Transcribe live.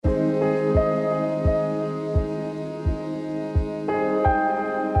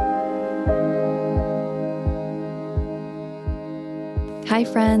Hi,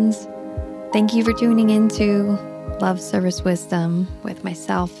 friends. Thank you for tuning into Love Service Wisdom with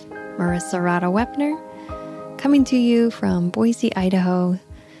myself, Marissa Rada Wepner, coming to you from Boise, Idaho,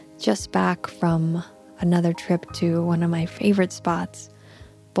 just back from another trip to one of my favorite spots,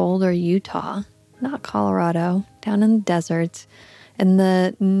 Boulder, Utah, not Colorado, down in the desert, in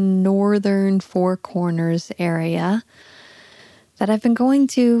the northern Four Corners area that I've been going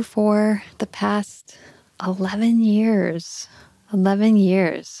to for the past 11 years. 11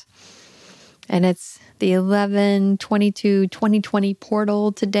 years. And it's the 11/22/2020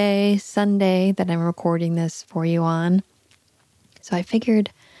 portal today, Sunday, that I'm recording this for you on. So I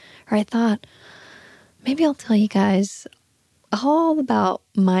thought, maybe I'll tell you guys all about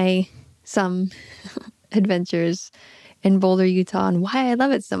some adventures in Boulder, Utah, and why I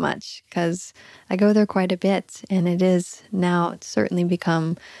love it so much, because I go there quite a bit, and it's certainly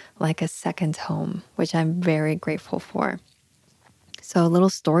become like a second home, which I'm very grateful for. So a little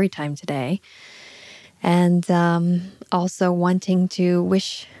story time today, and also wanting to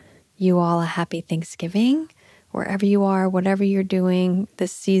wish you all a happy Thanksgiving, wherever you are, whatever you're doing.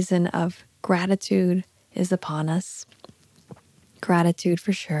 This season of gratitude is upon us. Gratitude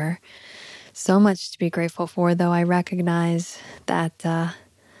for sure. So much to be grateful for, though I recognize that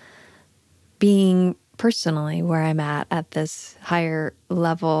being personally where I'm at this higher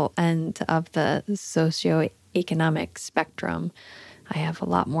level end of the socioeconomic spectrum, I have a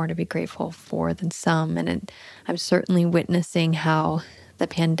lot more to be grateful for than some. And I'm certainly witnessing how the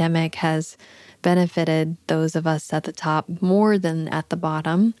pandemic has benefited those of us at the top more than at the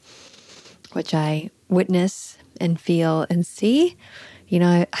bottom, which I witness and feel and see. You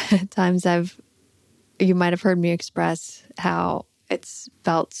know, at times you might have heard me express how it's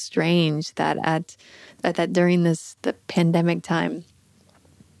felt strange that during the pandemic time,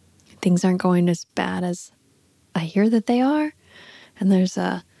 things aren't going as bad as I hear that they are. And there's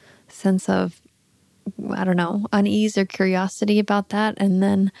a sense of, unease or curiosity about that. And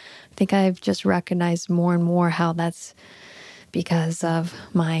then I think I've just recognized more and more how that's because of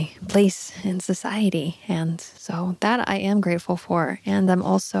my place in society. And so that I am grateful for. And I'm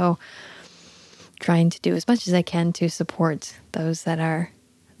also trying to do as much as I can to support those that are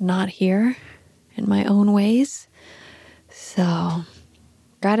not here in my own ways. So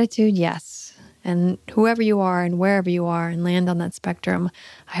gratitude, yes. And whoever you are and wherever you are and land on that spectrum,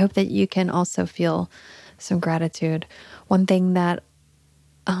 I hope that you can also feel some gratitude. One thing that,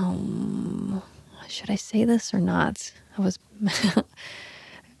 should I say this or not?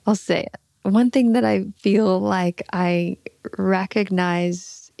 I'll say it. One thing that I feel like I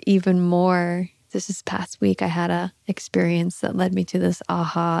recognize even more, this past week, I had a experience that led me to this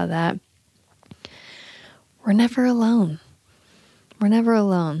aha that we're never alone. We're never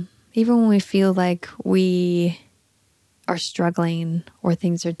alone. Even when we feel like we are struggling or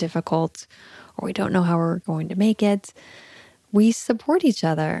things are difficult or we don't know how we're going to make it, we support each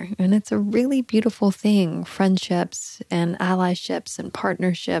other. And it's a really beautiful thing. Friendships and allyships and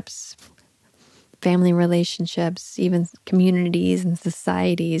partnerships, family relationships, even communities and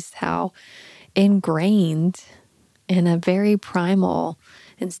societies, how ingrained in a very primal,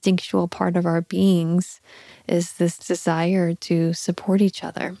 instinctual part of our beings is this desire to support each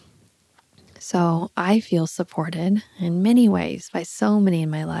other. So I feel supported in many ways by so many in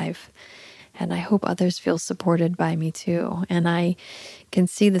my life. And I hope others feel supported by me too. And I can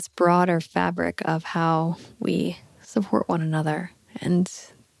see this broader fabric of how we support one another. And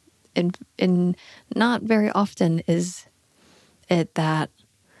not very often is it that's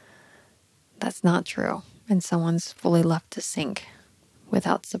not true. And someone's fully left to sink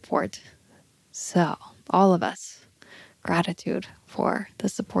without support. So all of us, gratitude for the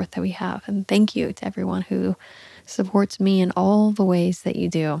support that we have. And thank you to everyone who supports me in all the ways that you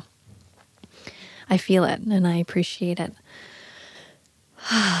do. I feel it and I appreciate it.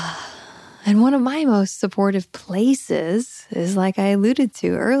 And one of my most supportive places is, like I alluded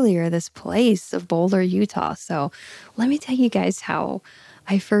to earlier, this place of Boulder, Utah. So let me tell you guys how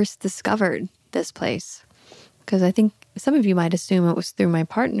I first discovered this place. Because I think some of you might assume it was through my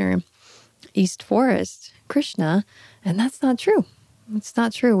partner, East Forest, Krishna, and that's not true. It's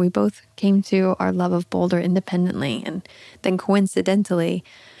not true. We both came to our love of Boulder independently, and then coincidentally,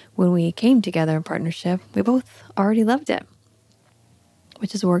 when we came together in partnership, we both already loved it,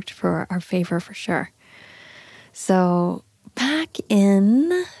 which has worked for our favor for sure. So back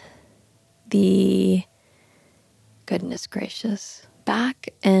in the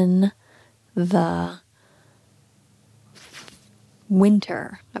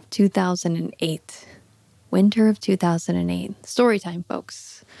winter of 2008. Winter of 2008. Story time,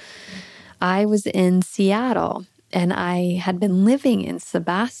 folks. I was in Seattle And I had been living in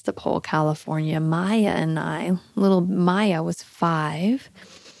Sebastopol, California. Little Maya was 5.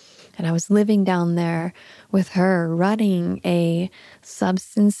 And I was living down there with her, running a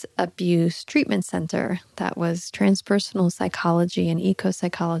substance abuse treatment center that was transpersonal psychology and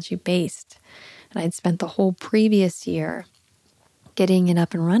eco-psychology based. And I'd spent the whole previous year getting it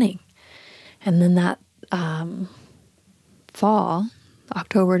up and running. And then that fall,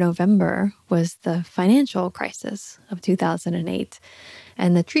 October, November, was the financial crisis of 2008.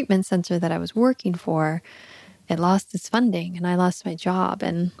 And the treatment center that I was working for, it lost its funding and I lost my job.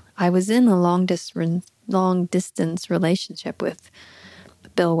 And I was in a long distance relationship with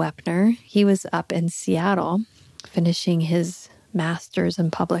Bill Wepner. He was up in Seattle finishing his master's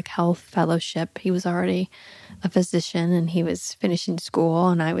in public health fellowship. He was already a physician and he was finishing school.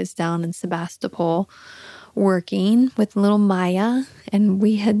 And I was down in Sebastopol working with little Maya. And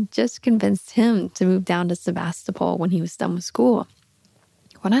we had just convinced him to move down to Sebastopol when he was done with school,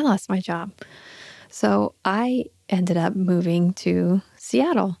 when I lost my job. So I ended up moving to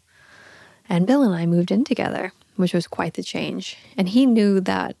Seattle, and Bill and I moved in together, which was quite the change. And he knew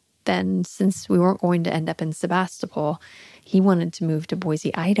that then, since we weren't going to end up in Sebastopol, he wanted to move to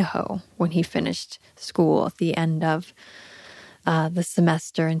Boise, Idaho when he finished school at the end of the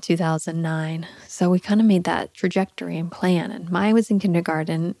semester in 2009. So we kind of made that trajectory and plan. And Maya was in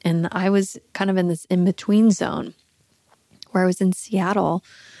kindergarten, and I was kind of in this in-between zone where I was in Seattle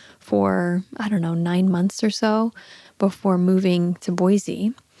for, 9 months or so before moving to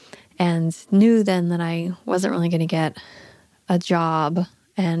Boise, and knew then that I wasn't really going to get a job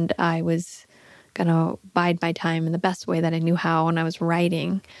and I was going to bide my time in the best way that I knew how. And I was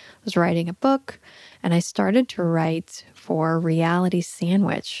writing a book, and I started to write for Reality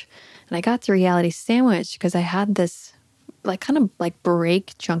Sandwich. And I got to Reality Sandwich because I had this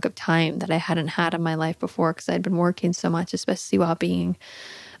break chunk of time that I hadn't had in my life before, because I'd been working so much, especially while being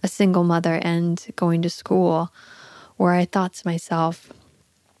a single mother and going to school, where I thought to myself,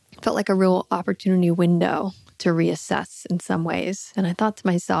 felt like a real opportunity window to reassess in some ways. And I thought to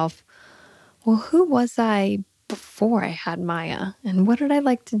myself, well, who was I before I had Maya? And what did I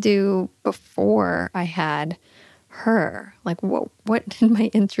like to do before I had her? Like, what did my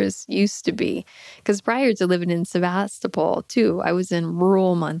interests used to be? Because prior to living in Sebastopol, too, I was in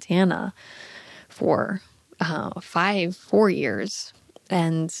rural Montana for 4 years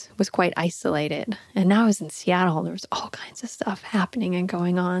and was quite isolated. And now I was in Seattle, and there was all kinds of stuff happening and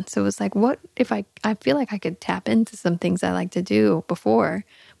going on. So it was like, what if I feel like I could tap into some things I liked to do before.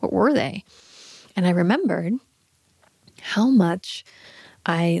 What were they? And I remembered how much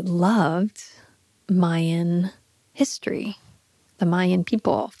I loved Mayan history, the Mayan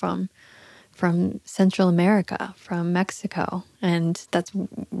people from Central America, from Mexico. And that's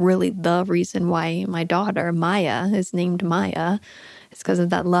really the reason why my daughter, Maya, is named Maya. It's because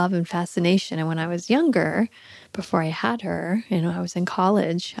of that love and fascination. And when I was younger, before I had her, I was in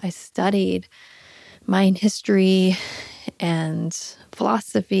college, I studied Mayan history and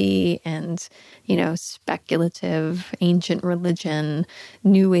philosophy and, speculative ancient religion,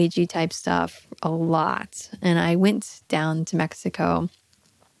 new agey type stuff a lot. And I went down to Mexico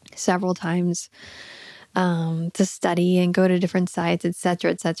several times to study and go to different sites, et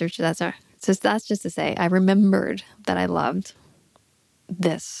cetera, et cetera, et cetera. So that's just to say, I remembered that I loved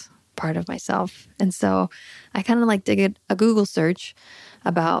this part of myself. And so I kind of did a Google search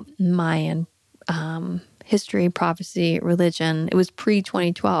about Mayan history, prophecy, religion. It was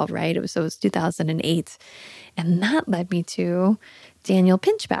pre-2012, right? It was 2008. And that led me to Daniel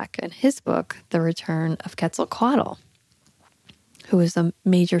Pinchback and his book, The Return of Quetzalcoatl, who is a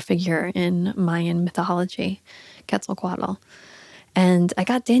major figure in Mayan mythology, Quetzalcoatl. And I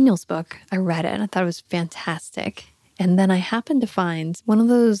got Daniel's book. I read it and I thought it was fantastic. And then I happened to find one of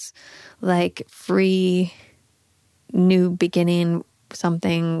those free New Beginning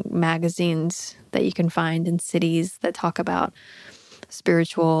something magazines that you can find in cities that talk about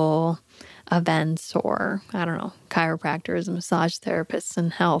spiritual events or, chiropractors and massage therapists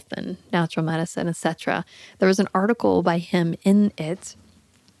and health and natural medicine, etc. There was an article by him in it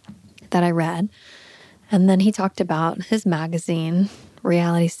that I read. And then he talked about his magazine,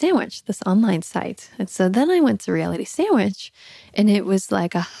 Reality Sandwich, this online site. And so then I went to Reality Sandwich, and it was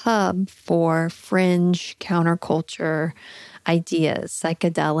like a hub for fringe counterculture ideas,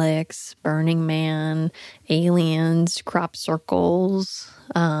 psychedelics, Burning Man, aliens, crop circles,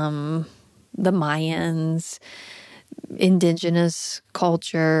 the Mayans, indigenous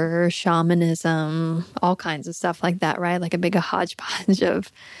culture, shamanism, all kinds of stuff like that, right? Like a big hodgepodge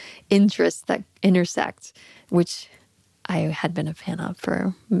of interests that intersect, which I had been a fan of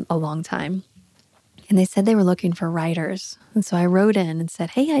for a long time. And they said they were looking for writers. And so I wrote in and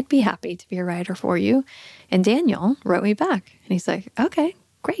said, hey, I'd be happy to be a writer for you. And Daniel wrote me back. And he's like, okay,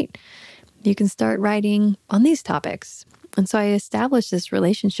 great. You can start writing on these topics. And so I established this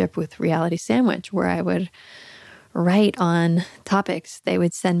relationship with Reality Sandwich where I would write on topics they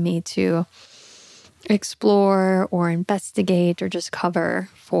would send me to explore or investigate or just cover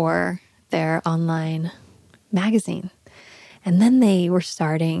for their online magazine. And then they were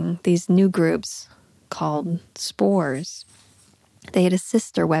starting these new groups called Spores. They had a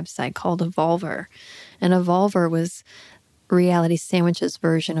sister website called Evolver. And Evolver was Reality Sandwich's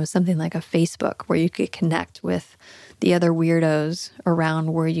version of something like a Facebook where you could connect with the other weirdos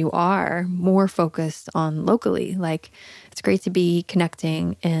around where you are, more focused on locally. Like, it's great to be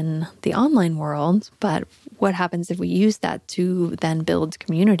connecting in the online world, but what happens if we use that to then build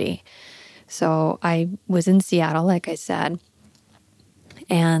community? So I was in Seattle, like I said,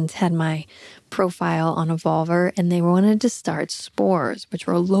 and had my profile on Evolver, and they wanted to start Spores, which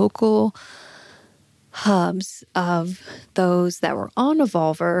were local hubs of those that were on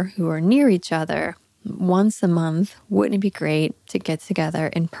Evolver who are near each other once a month. Wouldn't it be great to get together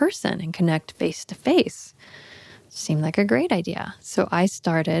in person and connect face to face? Seemed like a great idea. So I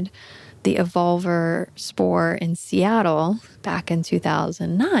started the Evolver Spore in Seattle back in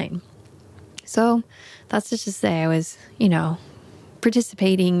 2009. So that's just to say I was,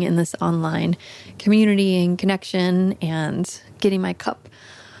 participating in this online community and connection and getting my cup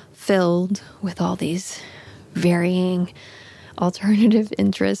filled with all these varying alternative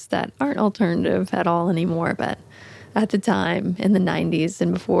interests that aren't alternative at all anymore, but at the time in the 90s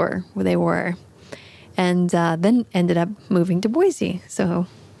and before they were. And then ended up moving to Boise. So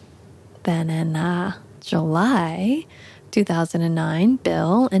then in July 2009,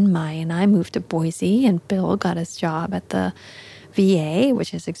 Bill and Maya and I moved to Boise, and Bill got his job at the VA,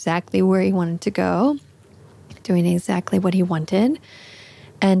 which is exactly where he wanted to go, doing exactly what he wanted.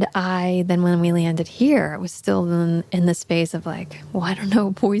 And then when we landed here, it was still in this phase of like, well, I don't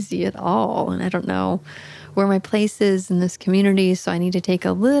know Boise at all. And I don't know where my place is in this community. So I need to take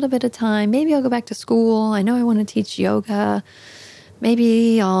a little bit of time. Maybe I'll go back to school. I know I want to teach yoga.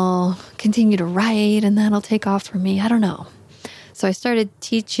 Maybe I'll continue to write and that'll take off for me. I don't know. So I started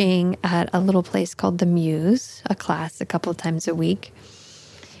teaching at a little place called The Muse, a class a couple of times a week,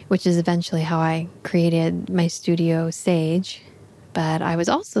 which is eventually how I created my studio, Sage. But I was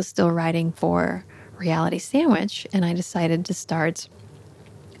also still writing for Reality Sandwich, and I decided to start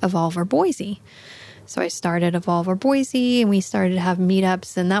Evolver Boise. So I started Evolver Boise, and we started to have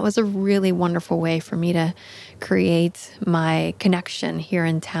meetups, and that was a really wonderful way for me to create my connection here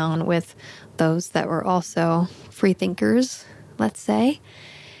in town with those that were also free thinkers, let's say.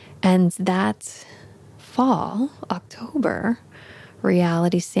 And that fall, October,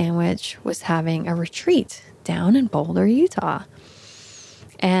 Reality Sandwich was having a retreat down in Boulder, Utah.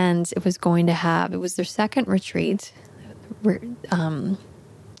 And it was their second retreat. Daniel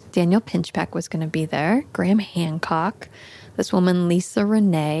Pinchbeck was going to be there, Graham Hancock, this woman, Lisa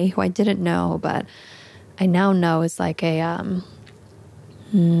Renee, who I didn't know, but I now know is like a,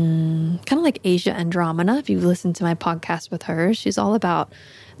 kind of like Asia Andromeda. If you've listened to my podcast with her,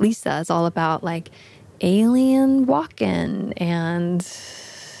 Lisa is all about like alien walk-in and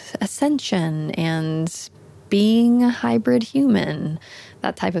ascension and being a hybrid human,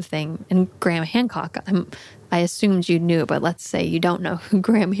 that type of thing. And Graham Hancock, I assumed you knew, but let's say you don't know who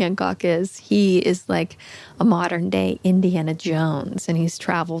Graham Hancock is. He is like a modern day Indiana Jones, and he's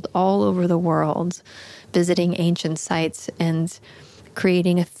traveled all over the world, visiting ancient sites and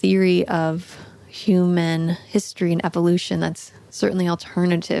creating a theory of human history and evolution that's certainly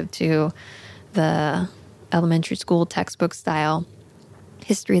alternative to the elementary school textbook style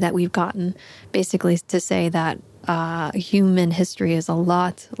history that we've gotten, basically to say that human history is a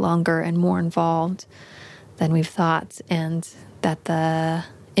lot longer and more involved than we've thought, and that the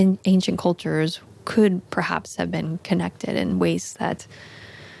ancient cultures could perhaps have been connected in ways that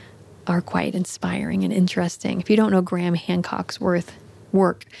are quite inspiring and interesting. If you don't know Graham Hancock's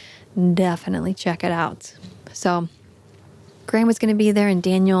work, definitely check it out. So Graham was going to be there, and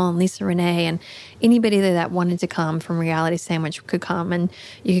Daniel and Lisa Renee, and anybody that wanted to come from Reality Sandwich could come, and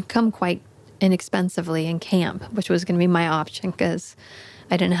you could come quite inexpensively and camp, which was going to be my option because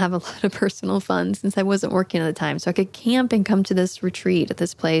I didn't have a lot of personal funds since I wasn't working at the time. So I could camp and come to this retreat at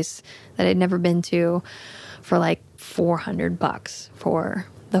this place that I'd never been to for like $400 for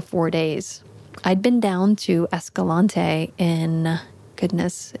the 4 days. I'd been down to Escalante in,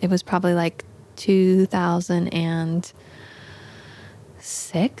 goodness, it was probably like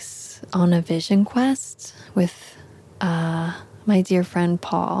 2006 on a vision quest with my dear friend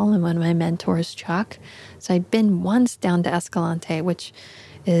Paul and one of my mentors, Chuck. So I'd been once down to Escalante, which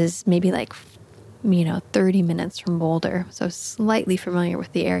is maybe like 30 minutes from Boulder. So slightly familiar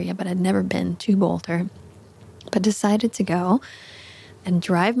with the area, but I'd never been to Boulder. But decided to go and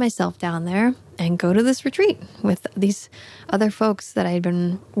drive myself down there and go to this retreat with these other folks that I'd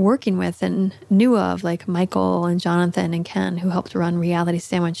been working with and knew of, like Michael and Jonathan and Ken, who helped run Reality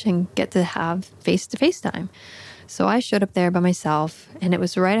Sandwich, and get to have face-to-face time. So I showed up there by myself, and it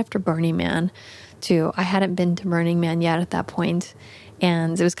was right after Burning Man, too. I hadn't been to Burning Man yet at that point,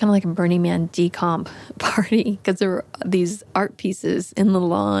 and it was kind of like a Burning Man decomp party because there were these art pieces in the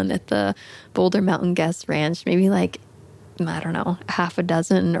lawn at the Boulder Mountain Guest Ranch, maybe like, I don't know, half a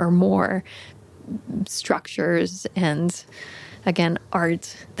dozen or more structures and, again,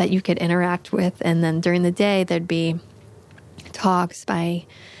 art that you could interact with. And then during the day, there'd be talks by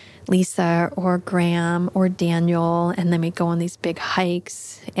Lisa or Graham or Daniel, and then we'd go on these big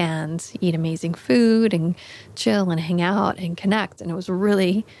hikes and eat amazing food and chill and hang out and connect. And it was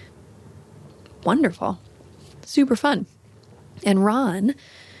really wonderful, super fun. And Ron,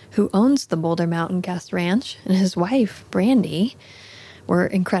 who owns the Boulder Mountain Guest Ranch, and his wife, Brandy, were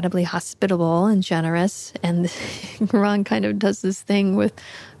incredibly hospitable and generous. And Ron kind of does this thing with,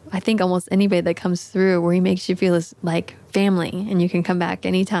 I think, almost anybody that comes through, where he makes you feel like family and you can come back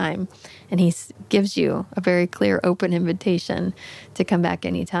anytime. And he gives you a very clear, open invitation to come back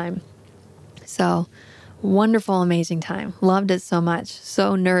anytime. So wonderful, amazing time. Loved it so much.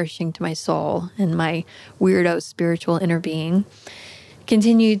 So nourishing to my soul and my weirdo spiritual inner being.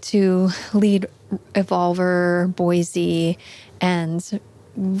 Continued to lead Evolver Boise and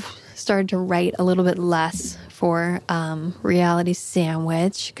started to write a little bit less for Reality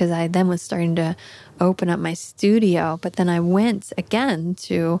Sandwich because I then was starting to open up my studio. But then I went again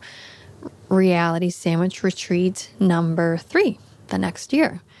to Reality Sandwich Retreat number 3 the next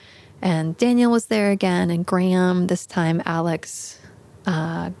year. And Daniel was there again, and Graham, this time Alex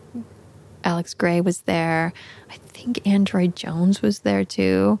Gray was there. I think Android Jones was there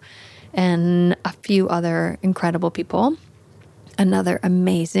too, and a few other incredible people. Another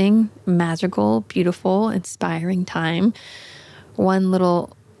amazing, magical, beautiful, inspiring time. One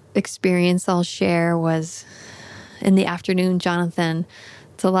little experience I'll share was in the afternoon, Jonathan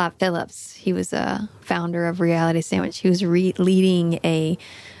Talat Phillips, he was a founder of Reality Sandwich. He was leading a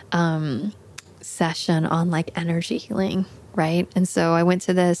session on like energy healing, right? And so I went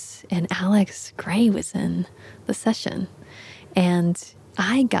to this, and Alex Gray was in the session, and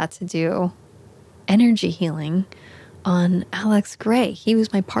I got to do energy healing on Alex Gray. He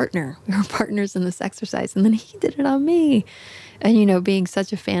was my partner. We were partners in this exercise, and then he did it on me. And, being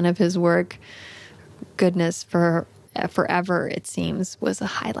such a fan of his work, goodness, for forever, it seems, was a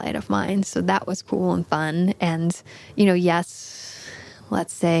highlight of mine. So that was cool and fun. And, yes,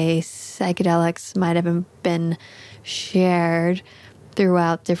 let's say psychedelics might have been shared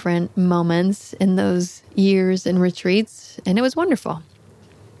throughout different moments in those years and retreats. And it was wonderful.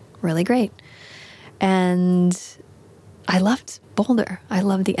 Really great. And I loved Boulder. I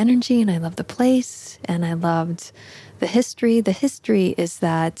loved the energy, and I loved the place, and I loved the history. The history is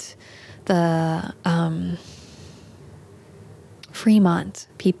that the Fremont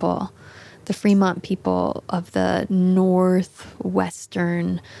people of the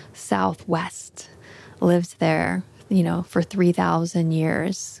northwestern southwest lived there, for 3,000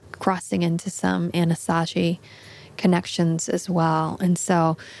 years, crossing into some Anasazi connections as well. And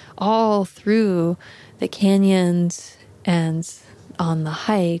so all through the canyons and on the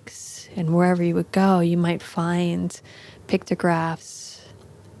hikes and wherever you would go, you might find pictographs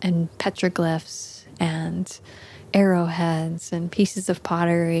and petroglyphs and arrowheads and pieces of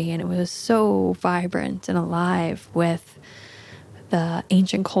pottery. And it was so vibrant and alive with the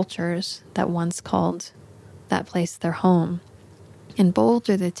ancient cultures that once called that place their home. In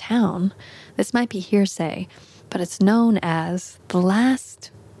Boulder, the town, this might be hearsay, but it's known as the last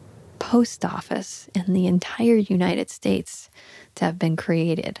post office in the entire United States to have been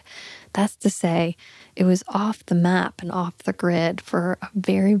created. That's to say, it was off the map and off the grid for a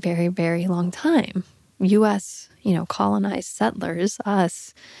very, very, very long time. U.S., colonized settlers,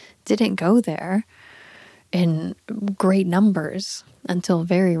 us, didn't go there in great numbers until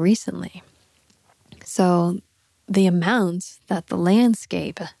very recently. So the amount that the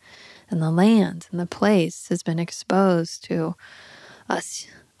landscape and the land and the place has been exposed to us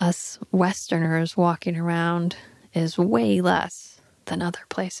Westerners walking around is way less than other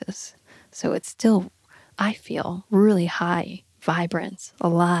places. So it's still, I feel, really high, vibrant,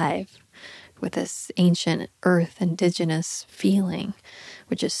 alive with this ancient earth indigenous feeling,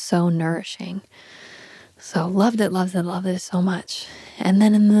 which is so nourishing. So loved it so much. And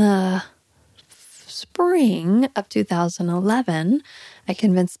then in the spring of 2011, I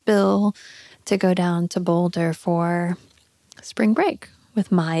convinced Bill to go down to Boulder for spring break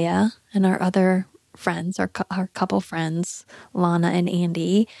with Maya and our other friends, our couple friends, Lana and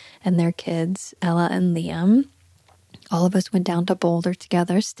Andy, and their kids, Ella and Liam. All of us went down to Boulder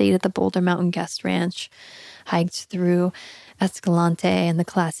together, stayed at the Boulder Mountain Guest Ranch, hiked through Escalante and the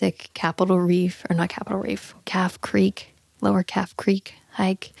classic Calf Creek, Lower Calf Creek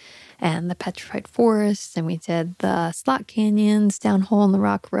hike, and the Petrified Forest, and we did the slot canyons down Hole in the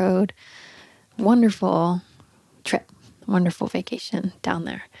Rock Road. Wonderful trip, wonderful vacation down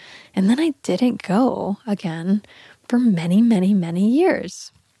there. And then I didn't go again for many, many, many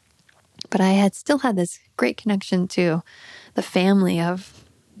years. But I had still had this great connection to the family of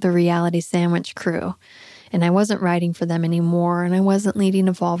the Reality Sandwich crew. And I wasn't writing for them anymore, and I wasn't leading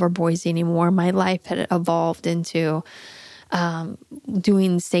Evolve or Boise anymore. My life had evolved into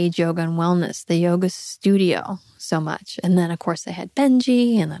doing Sage Yoga and Wellness, the yoga studio, so much. And then, of course, I had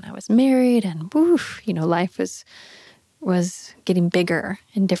Benji, and then I was married, and life was getting bigger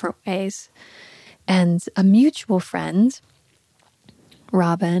in different ways. And a mutual friend,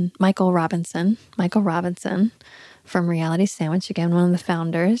 Michael Robinson from Reality Sandwich, again, one of the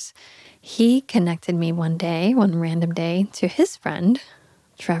founders, he connected me one random day, to his friend,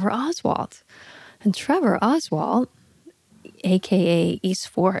 Trevor Oswald. And Trevor Oswald, aka East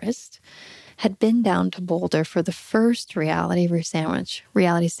Forest, had been down to Boulder for the first Reality Sandwich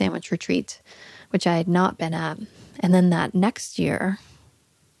retreat, which I had not been at. And then that next year,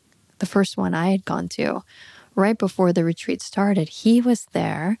 the first one I had gone to, right before the retreat started, he was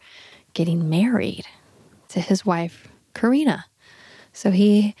there getting married to his wife, Karina. So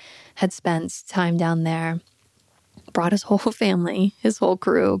he had spent time down there, brought his whole family, his whole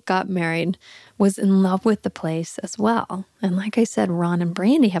crew, got married, was in love with the place as well. And like I said, Ron and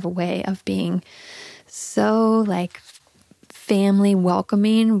Brandy have a way of being so family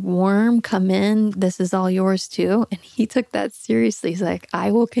welcoming, warm, come in, this is all yours too. And he took that seriously. He's like,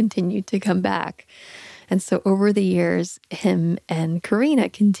 I will continue to come back. And so over the years, him and Karina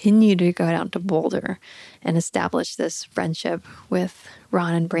continued to go down to Boulder and establish this friendship with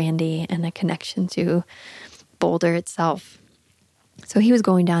Ron and Brandy and a connection to Boulder itself. So he was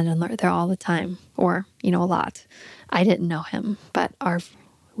going down there all the time, or, a lot. I didn't know him, but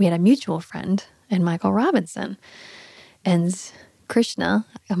we had a mutual friend, and Michael Robinson. And Krishna,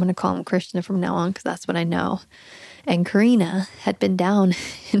 I'm going to call him Krishna from now on because that's what I know. And Karina had been down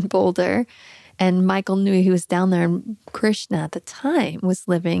in Boulder, and Michael knew he was down there. And Krishna at the time was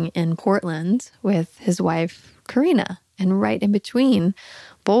living in Portland with his wife, Karina. And right in between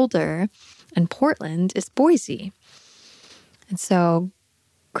Boulder and Portland is Boise. And so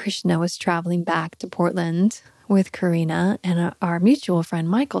Krishna was traveling back to Portland with Karina, and our mutual friend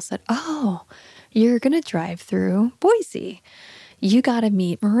Michael said, "Oh, you're going to drive through Boise. You got to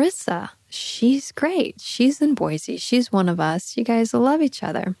meet Marissa. She's great. She's in Boise. She's one of us. You guys will love each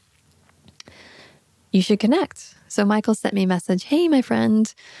other. You should connect." So Michael sent me a message, "Hey, my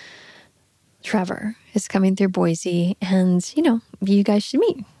friend Trevor is coming through Boise, and, you guys should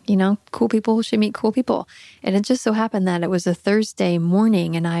meet. Cool people should meet cool people." And it just so happened that it was a Thursday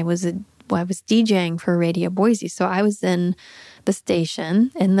morning, and I was DJing for Radio Boise. So I was in the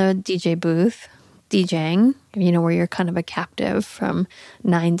station, in the DJ booth, DJing, where you're kind of a captive from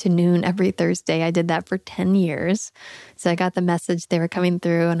 9 to noon every Thursday. I did that for 10 years. So I got the message they were coming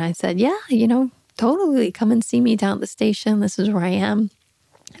through, and I said, "Yeah, totally come and see me down at the station. This is where I am."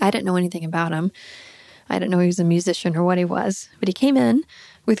 I didn't know anything about him. I didn't know he was a musician or what he was. But he came in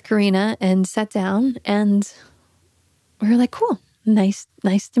with Karina and sat down, and we were like, "Cool, nice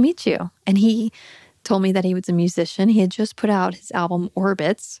to meet you." And he told me that he was a musician. He had just put out his album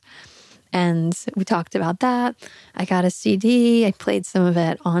Orbits, and we talked about that. I got a CD. I played some of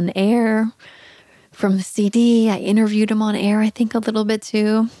it on air from the CD. I interviewed him on air, I think a little bit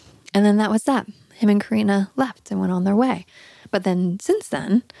too. And then that was that. Him and Karina left and went on their way. But then since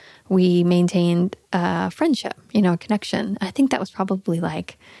then, we maintained a friendship, a connection. I think that was probably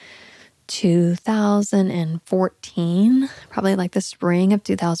 2014, probably the spring of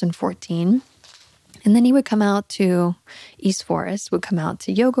 2014. And then he would come out to East Forest, would come out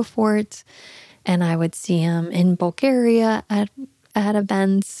to Yoga Fort, and I would see him in Bulgaria at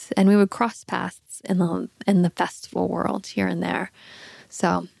events, and we would cross paths in the festival world here and there.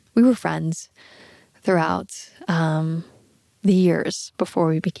 So we were friends throughout the years before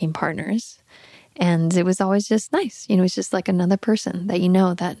we became partners. And it was always just nice. It's just like another person that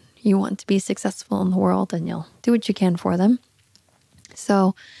that you want to be successful in the world, and you'll do what you can for them.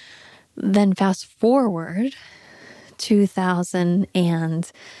 So then fast forward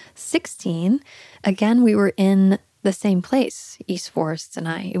 2016, again, we were in the same place, East Forest and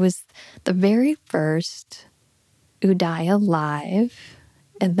I. It was the very first Udaya Live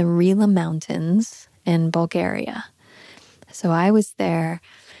in the Rila Mountains in Bulgaria. So I was there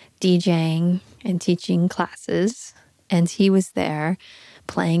DJing and teaching classes, and he was there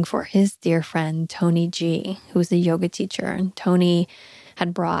playing for his dear friend Tony G, who was a yoga teacher. And Tony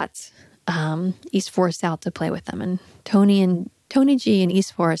had brought East Forest out to play with them. And Tony G and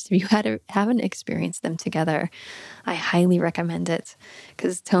East Forest, if you haven't experienced them together, I highly recommend it,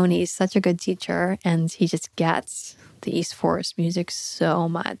 because Tony is such a good teacher and he just gets the East Forest music so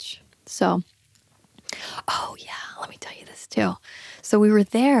much. So, oh yeah, let me tell you this too. So we were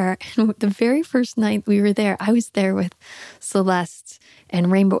there, and the very first night we were there, I was there with Celeste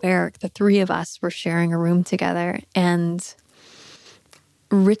and Rainbow Eric. The three of us were sharing a room together, and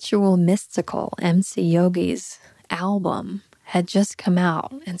Ritual Mystical, MC Yogi's album, had just come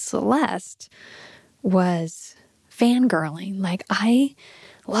out, and Celeste was fangirling. Like, I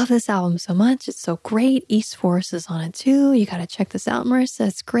love this album so much. It's so great. East Forest is on it too. You got to check this out, Marissa.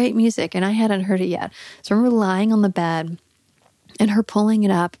 It's great music. And I hadn't heard it yet. So I remember lying on the bed and her pulling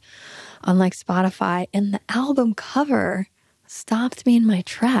it up on like Spotify, and the album cover stopped me in my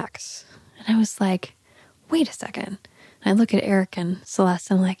tracks. And I was like, wait a second. And I look at Eric and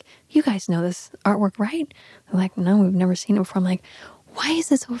Celeste and I'm like, you guys know this artwork, right? They're like, no, we've never seen it before. I'm like, why is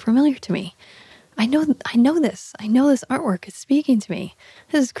this so familiar to me? I know this. I know this artwork is speaking to me.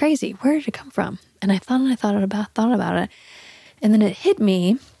 This is crazy. Where did it come from? And I thought about it. And then it hit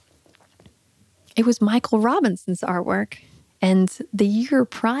me. It was Michael Robinson's artwork. And the year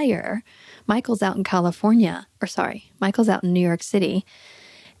prior, Michael's out in Michael's out in New York City.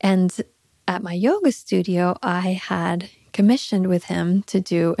 And at my yoga studio, I had commissioned with him to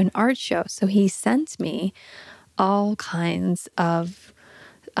do an art show. So he sent me all kinds of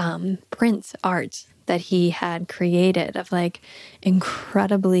print art that he had created of like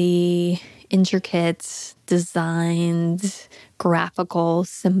incredibly intricate, designed, graphical,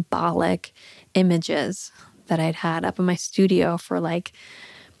 symbolic images that I'd had up in my studio for like,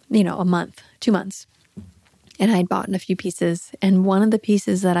 a month, 2 months. And I'd bought in a few pieces. And one of the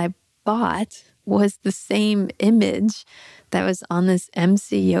pieces that I bought was the same image that was on this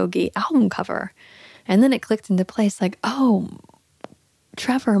MC Yogi album cover. And then it clicked into place like, oh,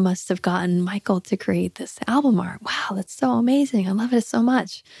 Trevor must have gotten Michael to create this album art. Wow, that's so amazing. I love it so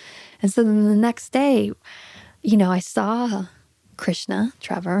much. And so then the next day, I saw Krishna,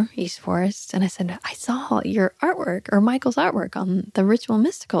 Trevor, East Forest, and I said, I saw your artwork or Michael's artwork on the Ritual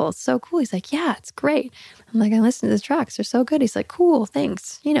Mystical. It's so cool. He's like, yeah, it's great. I'm like, I listened to the tracks. They're so good. He's like, cool,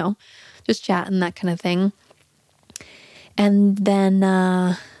 thanks. Just chatting, that kind of thing. And then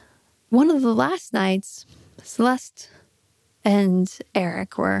one of the last nights, Celeste and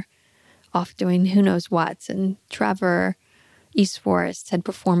Eric were off doing who knows what, and Trevor, East Forest, had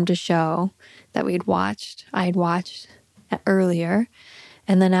performed a show that I had watched earlier.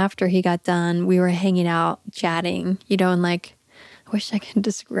 And then after he got done, we were hanging out, chatting, and like, I wish I could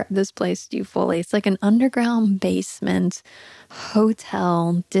describe this place to you fully. It's like an underground basement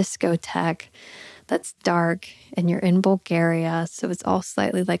hotel discotheque that's dark, and you're in Bulgaria. So it's all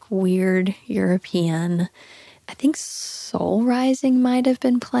slightly like weird European. I think Soul Rising might have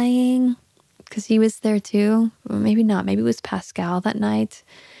been playing because he was there too. Maybe not. Maybe it was Pascal that night.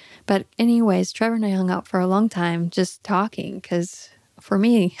 But anyways, Trevor and I hung out for a long time just talking, because for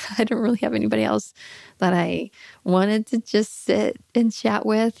me, I didn't really have anybody else that I wanted to just sit and chat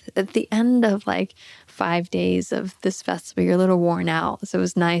with. At the end of like 5 days of this festival, you're a little worn out. So it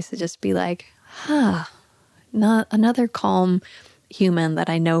was nice to just be like, not another calm human that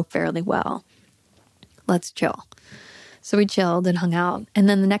I know fairly well. Let's chill. So we chilled and hung out. And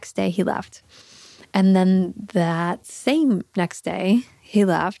then the next day he left. And then that same next day he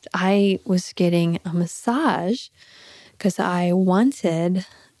left, I was getting a massage because I wanted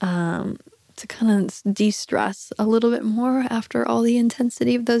to kind of de-stress a little bit more after all the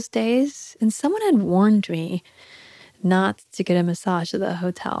intensity of those days. And someone had warned me not to get a massage at the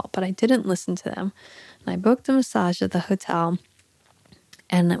hotel, but I didn't listen to them. And I booked a massage at the hotel.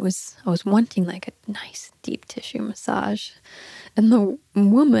 And I was wanting like a nice deep tissue massage. And the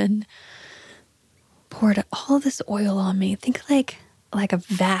woman poured all this oil on me. Think like a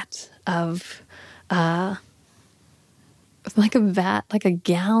vat of, like a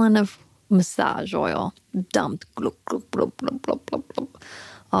gallon of massage oil dumped glop, glop, glop, glop, glop, glop, glop,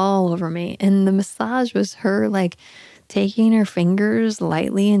 all over me. And the massage was her like taking her fingers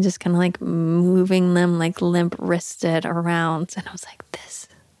lightly and just kind of like moving them like limp wristed around. And I was like, this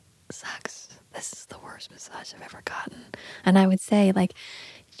sucks. This is the worst massage I've ever gotten. And I would say, like,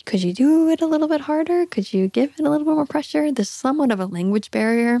 could you do it a little bit harder? Could you give it a little bit more pressure? There's somewhat of a language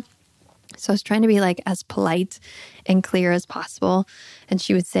barrier. So I was trying to be like as polite and clear as possible. And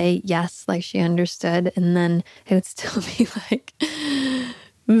she would say yes, like she understood. And then it would still be like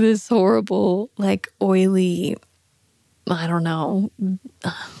this horrible, like oily, I don't know,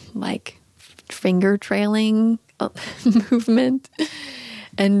 like finger trailing movement.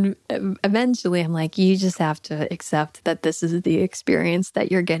 And eventually I'm like, you just have to accept that this is the experience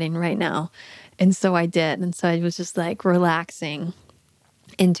that you're getting right now. And so I did. And so I was just like relaxing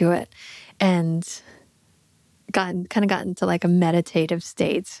into it and got into like a meditative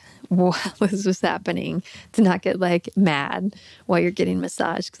state while this was happening, to not get like mad while you're getting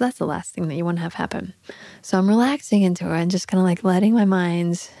massaged, because that's the last thing that you want to have happen. So I'm relaxing into it and just kind of like letting my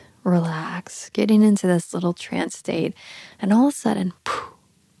mind relax, getting into this little trance state. And all of a sudden,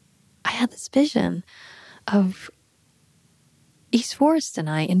 I had this vision of East Forest and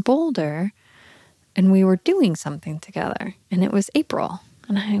I in Boulder, and we were doing something together, and it was April.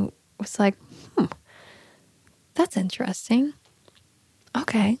 And I was like, that's interesting.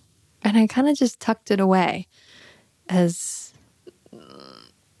 Okay. And I kind of just tucked it away as,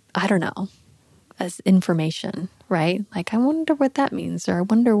 I don't know, as information, right? Like, I wonder what that means, or I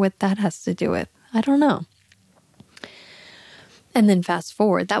wonder what that has to do with. I don't know. And then fast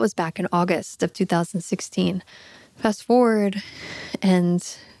forward, that was back in August of 2016. Fast forward,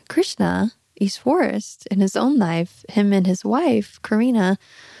 and Krishna, East Forest, in his own life, him and his wife, Karina,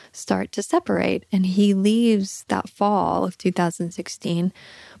 start to separate. And he leaves that fall of 2016,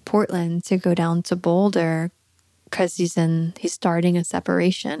 Portland, to go down to Boulder because he's starting a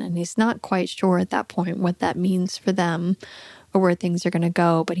separation. And he's not quite sure at that point what that means for them or where things are going to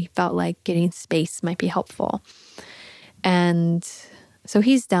go. But he felt like getting space might be helpful. And so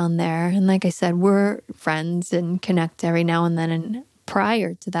he's down there. And like I said, we're friends and connect every now and then. And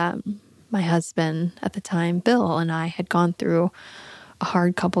prior to that, my husband at the time, Bill, and I had gone through a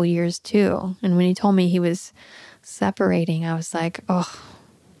hard couple years too. And when he told me he was separating, I was like, oh,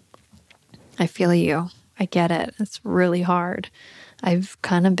 I feel you. I get it. It's really hard. I've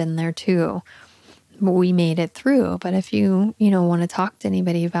kind of been there too. But we made it through. But if you want to talk to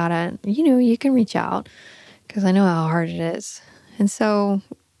anybody about it, you can reach out, because I know how hard it is. And so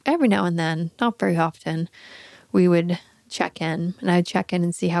every now and then, not very often, we would check in, and I'd check in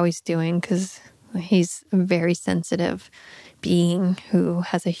and see how he's doing, because he's a very sensitive being who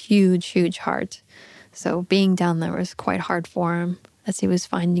has a huge, huge heart. So being down there was quite hard for him as he was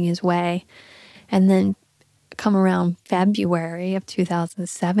finding his way. And then come around February of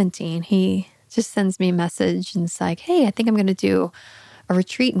 2017, he just sends me a message and it's like, hey, I think I'm going to do a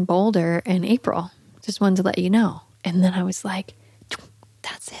retreat in Boulder in April. Just wanted to let you know. And then I was like,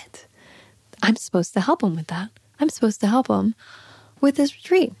 that's it. I'm supposed to help him with that. I'm supposed to help him with this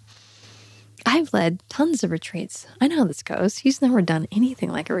retreat. I've led tons of retreats. I know how this goes. He's never done anything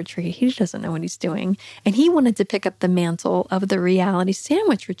like a retreat. He doesn't know what he's doing. And he wanted to pick up the mantle of the reality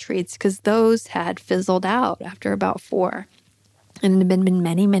sandwich retreats, because those had fizzled out after about 4. And it had been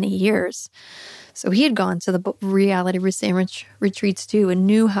many, many years. So he had gone to the reality sandwich retreats too and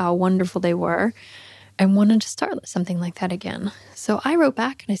knew how wonderful they were and wanted to start something like that again. So I wrote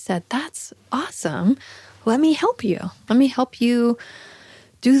back and I said, that's awesome. Let me help you. Let me help you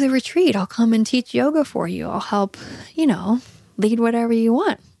do the retreat. I'll come and teach yoga for you. I'll help, lead whatever you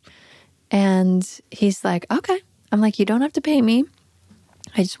want. And he's like, okay. I'm like, you don't have to pay me.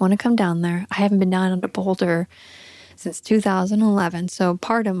 I just want to come down there. I haven't been down to Boulder since 2011. So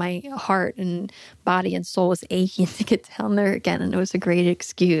part of my heart and body and soul was aching to get down there again. And it was a great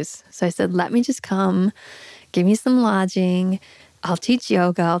excuse. So I said, let me just come, give me some lodging. I'll teach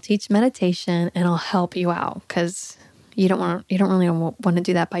yoga, I'll teach meditation, and I'll help you out, because you don't really want to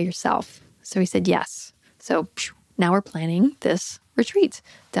do that by yourself. So he said yes. So now we're planning this retreat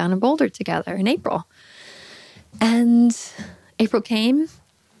down in Boulder together in April. And April came.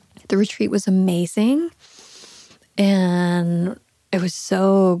 The retreat was amazing. And it was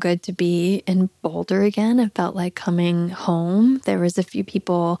so good to be in Boulder again. It felt like coming home. There was a few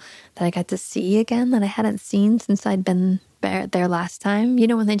people that I got to see again that I hadn't seen since I'd been there last time.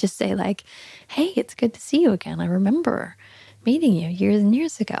 When they just say like, hey, it's good to see you again. I remember meeting you years and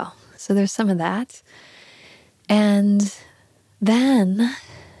years ago. So there's some of that. And then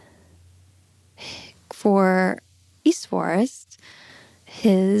for East Forest,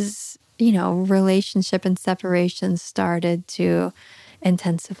 his, relationship and separation started to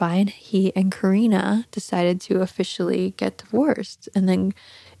intensify. And he and Karina decided to officially get divorced. And then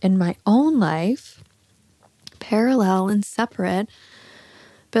in my own life, parallel and separate,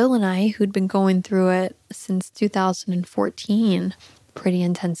 Bill and I, who'd been going through it since 2014 pretty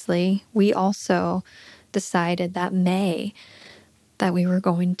intensely, we also decided that May that we were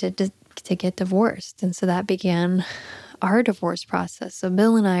going to get divorced. And so that began our divorce process. So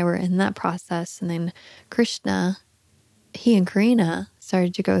Bill and I were in that process. And then Krishna, he and Karina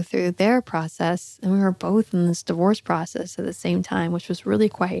started to go through their process. And we were both in this divorce process at the same time, which was really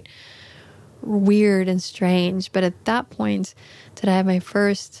quite weird and strange. But at that point, did I have my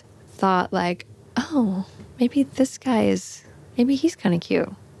first thought like, oh, maybe this guy maybe he's kind of cute.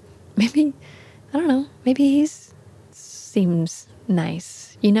 Maybe, I don't know, maybe seems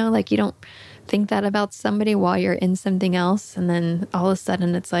nice. You know, like you don't think that about somebody while you're in something else. And then all of a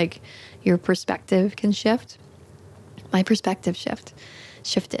sudden it's like your perspective can shift. My perspective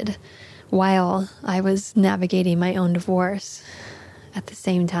shifted while I was navigating my own divorce at the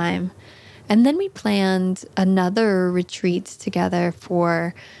same time. And then we planned another retreat together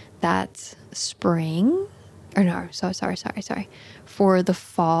for that spring. Or no, sorry. For the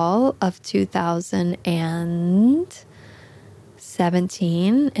fall of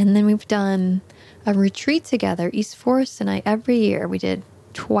 2017. And then we've done a retreat together, East Forest and I, every year. We did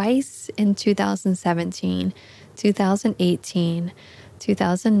twice in 2017, 2018,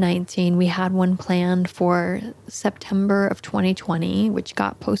 2019. We had one planned for September of 2020, which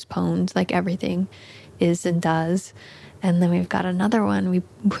got postponed like everything is and does. And then we've got another one. We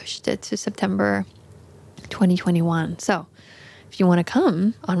pushed it to September 2021. So if you want to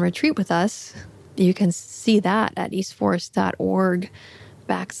come on retreat with us, you can see that at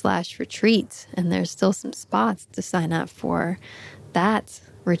eastforest.org/retreat. And there's still some spots to sign up for that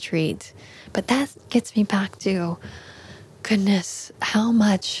retreat. But that gets me back to, goodness, how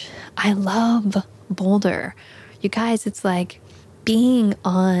much I love Boulder. You guys, it's like being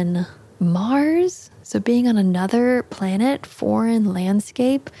on Mars. So being on another planet, foreign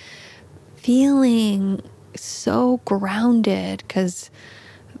landscape, feeling so grounded, because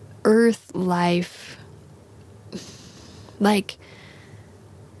Earth life, like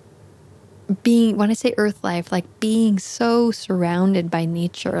being, when I say Earth life, like being so surrounded by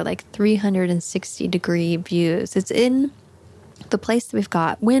nature, like 360-degree views. It's in the place that we've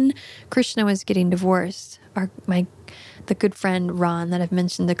got. When Krishna was getting divorced, the good friend Ron that I've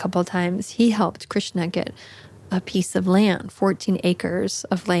mentioned a couple of times, he helped Krishna get a piece of land, 14 acres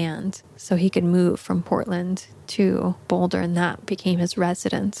of land, so he could move from Portland to Boulder, and that became his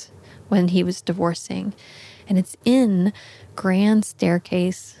residence when he was divorcing. And it's in Grand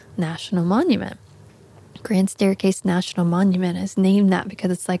Staircase National Monument. Grand Staircase National Monument is named that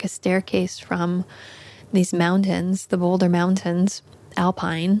because it's like a staircase from these mountains, the Boulder Mountains,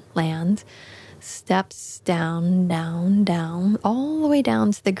 alpine land, steps down, all the way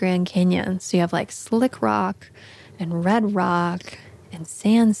down to the Grand Canyon. So you have like slick rock and red rock and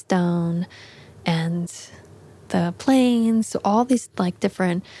sandstone and the plains. So all these like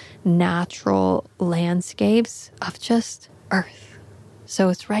different natural landscapes of just Earth. So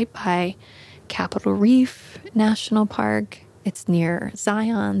it's right by Capitol Reef National Park. It's near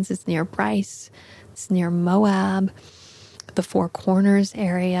Zions. It's near Bryce. It's near Moab, the Four Corners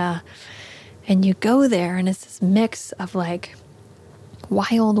area. And you go there and it's this mix of like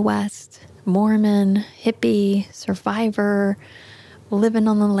Wild West, Mormon, hippie, survivor, living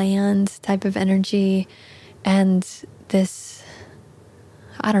on the land type of energy. And this,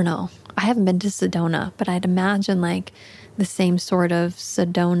 I don't know, I haven't been to Sedona, but I'd imagine like the same sort of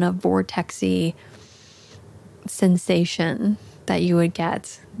Sedona vortexy sensation that you would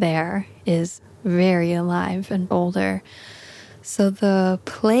get there is very alive in Boulder. So the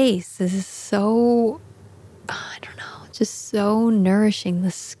place is so, I don't know, just so nourishing.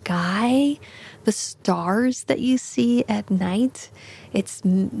 The sky, the stars that you see at night, it's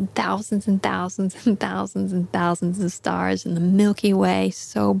thousands and thousands and thousands and thousands of stars, and the Milky Way,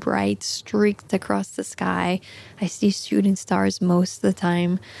 so bright, streaked across the sky. I see shooting stars most of the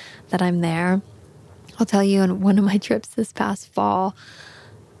time that I'm there. I'll tell you, on one of my trips this past fall,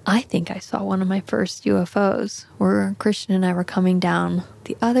 I think I saw one of my first UFOs where Christian and I were coming down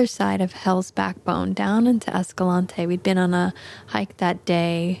the other side of Hell's Backbone down into Escalante. We'd been on a hike that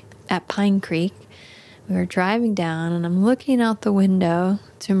day at Pine Creek. We were driving down and I'm looking out the window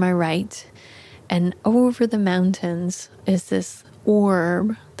to my right, and over the mountains is this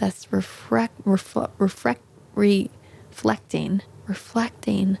orb that's reflecting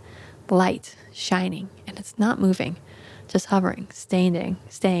light shining, and it's not moving. Just hovering, staying in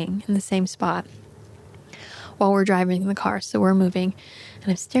the same spot while we're driving in the car. So we're moving,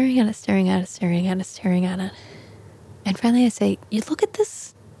 and I'm staring at it. And finally I say, you look at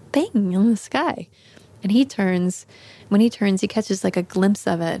this thing in the sky. And when he turns, he catches like a glimpse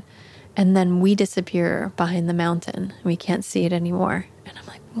of it. And then we disappear behind the mountain. We can't see it anymore. And I'm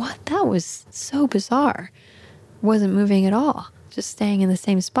like, what? That was so bizarre. Wasn't moving at all, just staying in the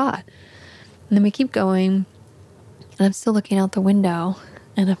same spot. And then we keep going, and I'm still looking out the window,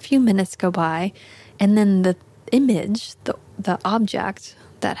 and a few minutes go by, and then the image, the object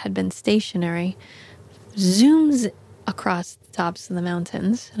that had been stationary, zooms across the tops of the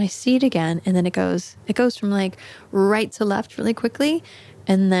mountains, and I see it again, and then it goes from like right to left really quickly,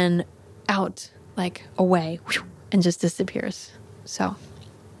 and then out, like away, and just disappears. So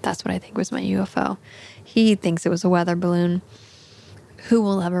that's what I think was my UFO. He thinks it was a weather balloon. Who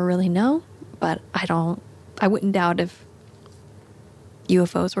will ever really know? But I wouldn't doubt if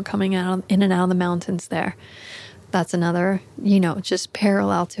UFOs were coming out in and out of the mountains there. That's another, just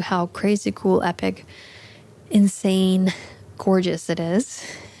parallel to how crazy cool, epic, insane, gorgeous it is.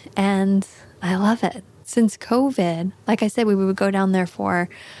 And I love it. Since COVID, like I said, we would go down there for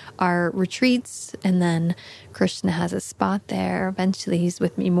our retreats, and then Krishna has a spot there. Eventually he's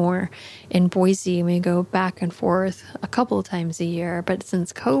with me more in Boise, and we go back and forth a couple of times a year. But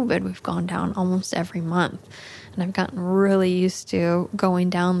since COVID, we've gone down almost every month, and I've gotten really used to going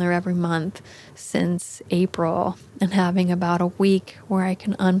down there every month since April, and having about a week where I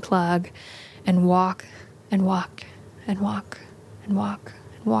can unplug and walk and walk and walk and walk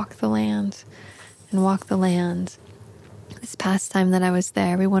and walk the land and walk the land. This past time that I was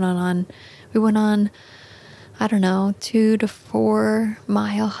there, we went on, I don't know, 2 to 4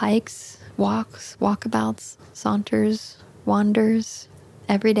 mile hikes, walks, walkabouts, saunters, wanders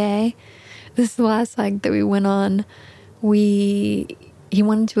every day. This last hike that we went on, he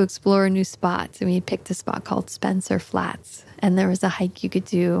wanted to explore a new spot, and we picked a spot called Spencer Flats. And there was a hike you could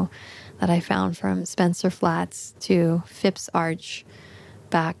do that I found from Spencer Flats to Phipps Arch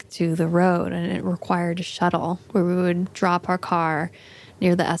back to the road, and it required a shuttle where we would drop our car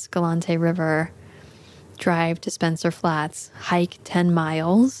near the Escalante River, drive to Spencer Flats, hike 10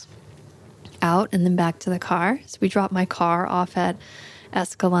 miles out, and then back to the car. So we dropped my car off at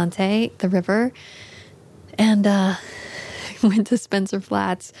Escalante, the river, and went to Spencer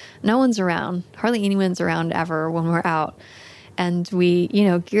Flats. No one's around. Hardly anyone's around ever when we're out. And we,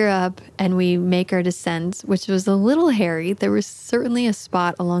 gear up and we make our descent, which was a little hairy. There was certainly a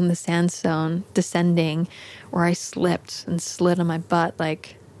spot along the sandstone descending where I slipped and slid on my butt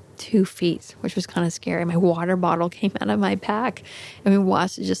like 2 feet, which was kind of scary. My water bottle came out of my pack, and we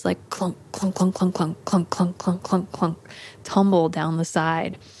watched it just like clunk, clunk, clunk, clunk, clunk, clunk, clunk, clunk, clunk, clunk, tumble down the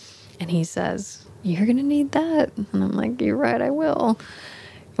side. And he says, "You're going to need that." And I'm like, "You're right, I will."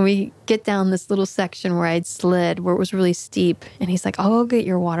 And we get down this little section where I'd slid, where it was really steep. And he's like, "I'll go get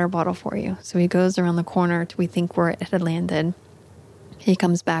your water bottle for you." So he goes around the corner till we think where it had landed. He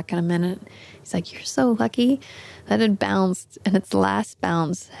comes back in a minute. He's like, "You're so lucky that it bounced, and its last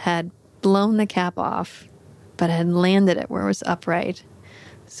bounce had blown the cap off, but had landed it where it was upright.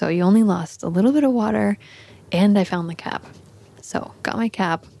 So you only lost a little bit of water, and I found the cap." So got my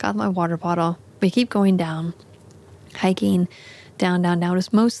cap, got my water bottle. We keep going down, hiking down, down, down. It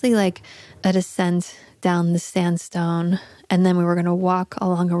was mostly like a descent down the sandstone, and then we were going to walk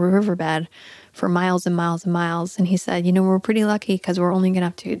along a riverbed for miles and miles and miles. And he said, we're pretty lucky because we're only going to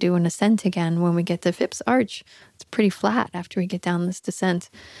have to do an ascent again when we get to Phipps Arch. It's pretty flat after we get down this descent.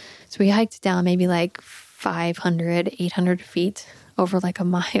 So we hiked down maybe like 500, 800 feet over like a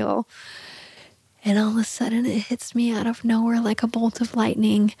mile. And all of a sudden it hits me out of nowhere like a bolt of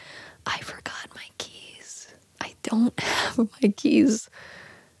lightning. I forgot my keys. I don't have my keys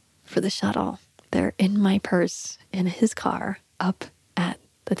for the shuttle. They're in my purse in his car up at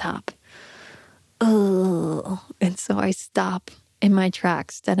the top. Oh, and so I stop in my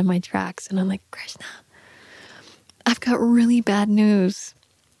tracks, dead in my tracks, and I'm like, "Krishna, I've got really bad news."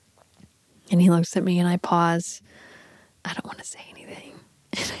 And he looks at me and I pause. I don't want to say anything.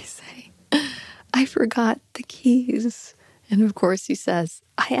 And I say, "I forgot the keys." And of course he says,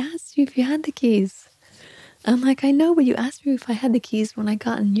 "I asked you if you had the keys." I'm like, "I know, but you asked me if I had the keys when I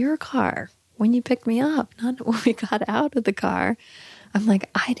got in your car, when you picked me up, not when we got out of the car." I'm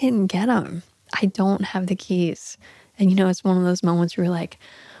like, "I didn't get them. I don't have the keys." And it's one of those moments where you're like,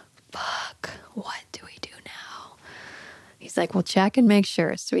 fuck, what do we do now? He's like, "Well, check and make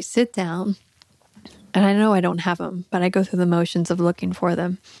sure." So we sit down, and I know I don't have them, but I go through the motions of looking for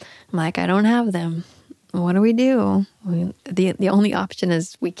them. I'm like, "I don't have them. What do we do?" The only option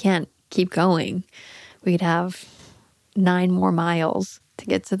is we can't keep going. We'd have 9 more miles to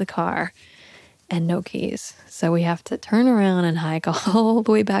get to the car and no keys. So we have to turn around and hike all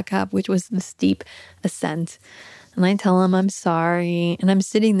the way back up, which was the steep ascent. And I tell him I'm sorry. And I'm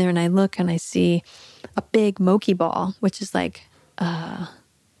sitting there and I look and I see a big Moki ball, which is like a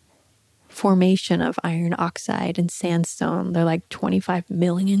formation of iron oxide and sandstone. They're like 25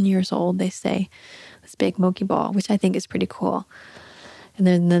 million years old, they say. This big Moki ball, which I think is pretty cool. And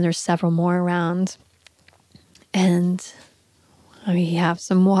then there's several more around. And we have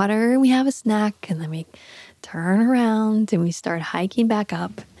some water, we have a snack, and then we turn around and we start hiking back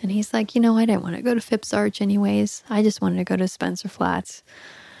up. And he's like, I didn't want to go to Phipps Arch anyways. I just wanted to go to Spencer Flats.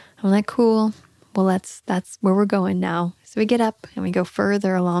 I'm like, cool. Well, that's where we're going now. So we get up and we go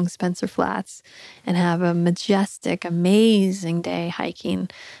further along Spencer Flats and have a majestic, amazing day hiking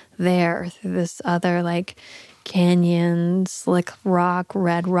there through this other like canyon, slick rock,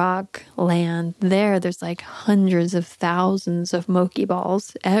 red rock land. There's like hundreds of thousands of Moki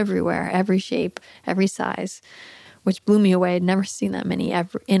balls everywhere, every shape, every size, which blew me away. I'd never seen that many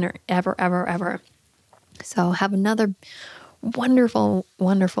ever. So have another wonderful,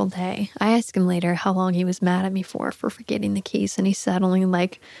 wonderful day. I asked him later how long he was mad at me for forgetting the keys, and he said only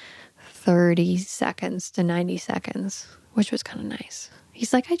like 30 seconds to 90 seconds, which was kind of nice.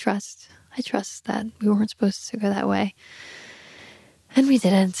 He's like, I trust that we weren't supposed to go that way. And we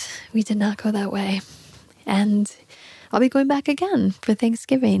didn't. We did not go that way. And I'll be going back again for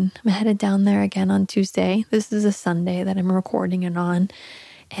Thanksgiving. I'm headed down there again on Tuesday. This is a Sunday that I'm recording it on.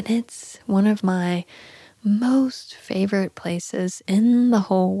 And it's one of my most favorite places in the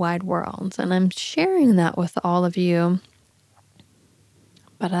whole wide world. And I'm sharing that with all of you.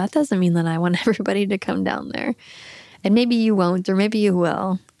 But that doesn't mean that I want everybody to come down there. And maybe you won't, or maybe you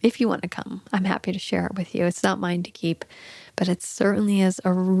will. If you want to come, I'm happy to share it with you. It's not mine to keep, but it certainly is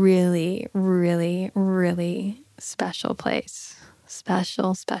a really, really, really special place.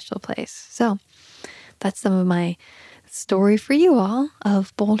 Special place. So that's some of my story for you all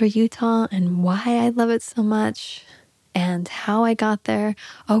of Boulder, Utah, and why I love it so much and how I got there.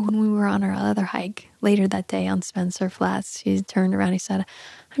 Oh, when we were on our other hike later that day on Spencer Flats, he turned around, he said,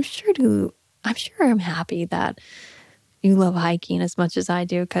 I'm sure I'm happy that you love hiking as much as I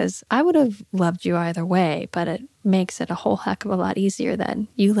do, because I would have loved you either way, but it makes it a whole heck of a lot easier that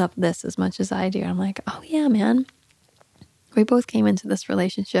you love this as much as I do. I'm like, oh yeah, man. We both came into this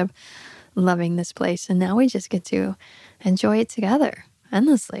relationship loving this place, and now we just get to enjoy it together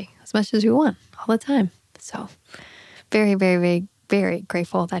endlessly, as much as we want, all the time. So very, very, very, very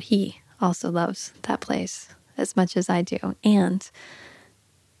grateful that he also loves that place as much as I do, and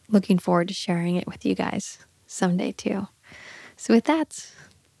looking forward to sharing it with you guys someday too. So with that,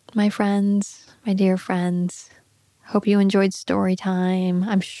 my friends, my dear friends, hope you enjoyed story time.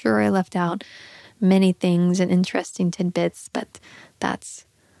 I'm sure I left out many things and interesting tidbits, but that's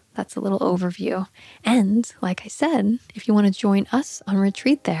a little overview. And like I said, if you want to join us on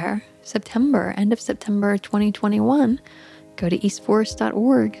retreat there, end of September 2021, go to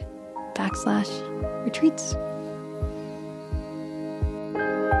eastforest.org/retreats.